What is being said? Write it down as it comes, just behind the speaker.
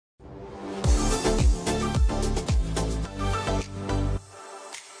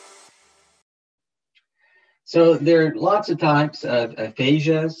So there are lots of types of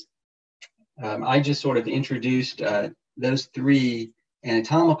aphasias. I just sort of introduced those three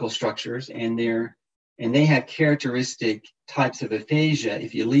anatomical structures, and they have characteristic types of aphasia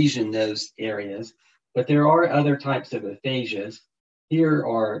if you lesion those areas. But there are other types of aphasias. Here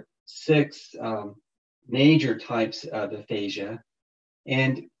are 6 major types of aphasia,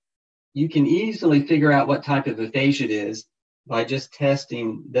 and you can easily figure out what type of aphasia it is by just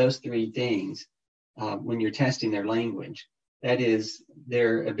testing those 3 things when you're testing their language. That is,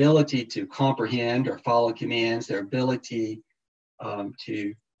 their ability to comprehend or follow commands, their ability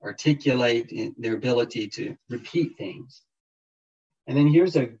to articulate, their ability to repeat things. And then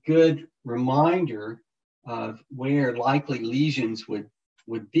here's a good reminder of where likely lesions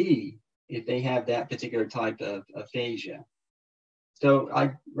would be if they have that particular type of aphasia. So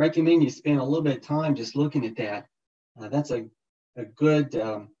I recommend you spend a little bit of time just looking at that. That's a good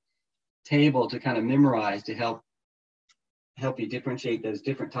table to kind of memorize to help you differentiate those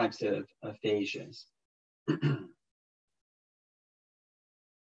different types of aphasias.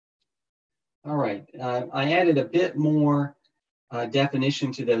 All right, I added a bit more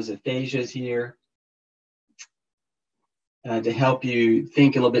definition to those aphasias here to help you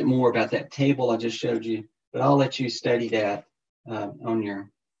think a little bit more about that table I just showed you, but I'll let you study that on your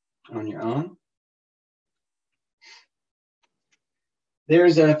own.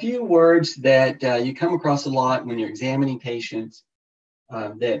 There's a few words that you come across a lot when you're examining patients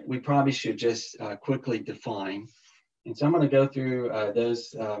that we probably should just quickly define. And so I'm going to go through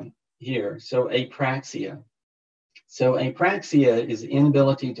those here. So apraxia. So apraxia is the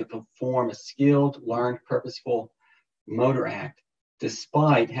inability to perform a skilled, learned, purposeful motor act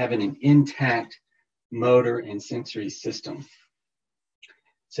despite having an intact motor and sensory system.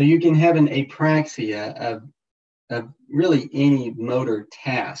 So you can have an apraxia of really any motor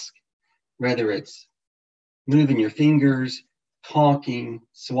task, whether it's moving your fingers, talking,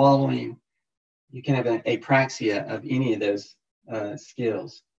 swallowing. You can have an apraxia of any of those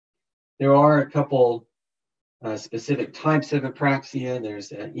skills. There are a couple specific types of apraxia.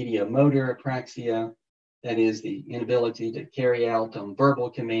 There's idiomotor apraxia, that is the inability to carry out verbal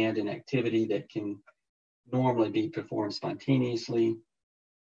command and activity that can normally be performed spontaneously.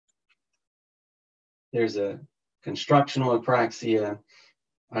 There's a constructional apraxia,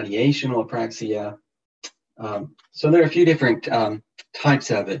 ideational apraxia. So there are a few different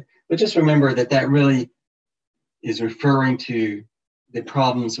types of it, but just remember that that really is referring to the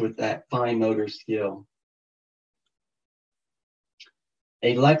problems with that fine motor skill.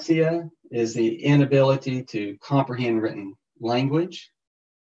 Alexia is the inability to comprehend written language.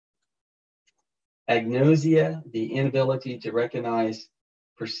 Agnosia, the inability to recognize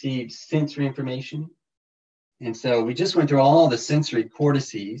perceived sensory information. And so we just went through all the sensory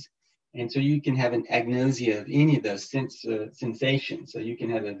cortices, and so you can have an agnosia of any of those sensations. So you can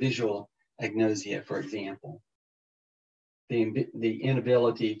have a visual agnosia, for example. The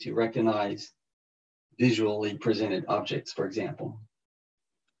inability to recognize visually presented objects, for example.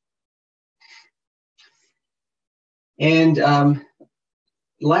 And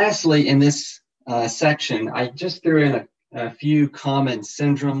lastly, in this section, I just threw in a few common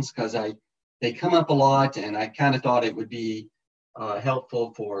syndromes because they come up a lot, and I kind of thought it would be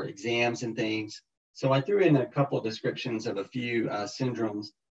helpful for exams and things. So I threw in a couple of descriptions of a few syndromes,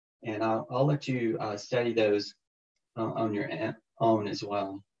 and I'll let you study those on your own as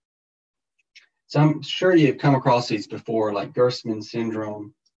well. So I'm sure you've come across these before, like Gerstmann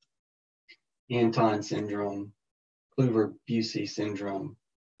syndrome, Anton syndrome, Kluver-Bucy syndrome.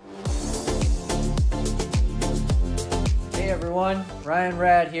 Hey everyone, Ryan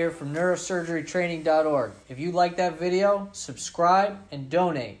Rad here from Neurosurgerytraining.org. If you like that video, subscribe and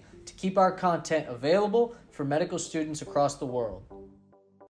donate to keep our content available for medical students across the world.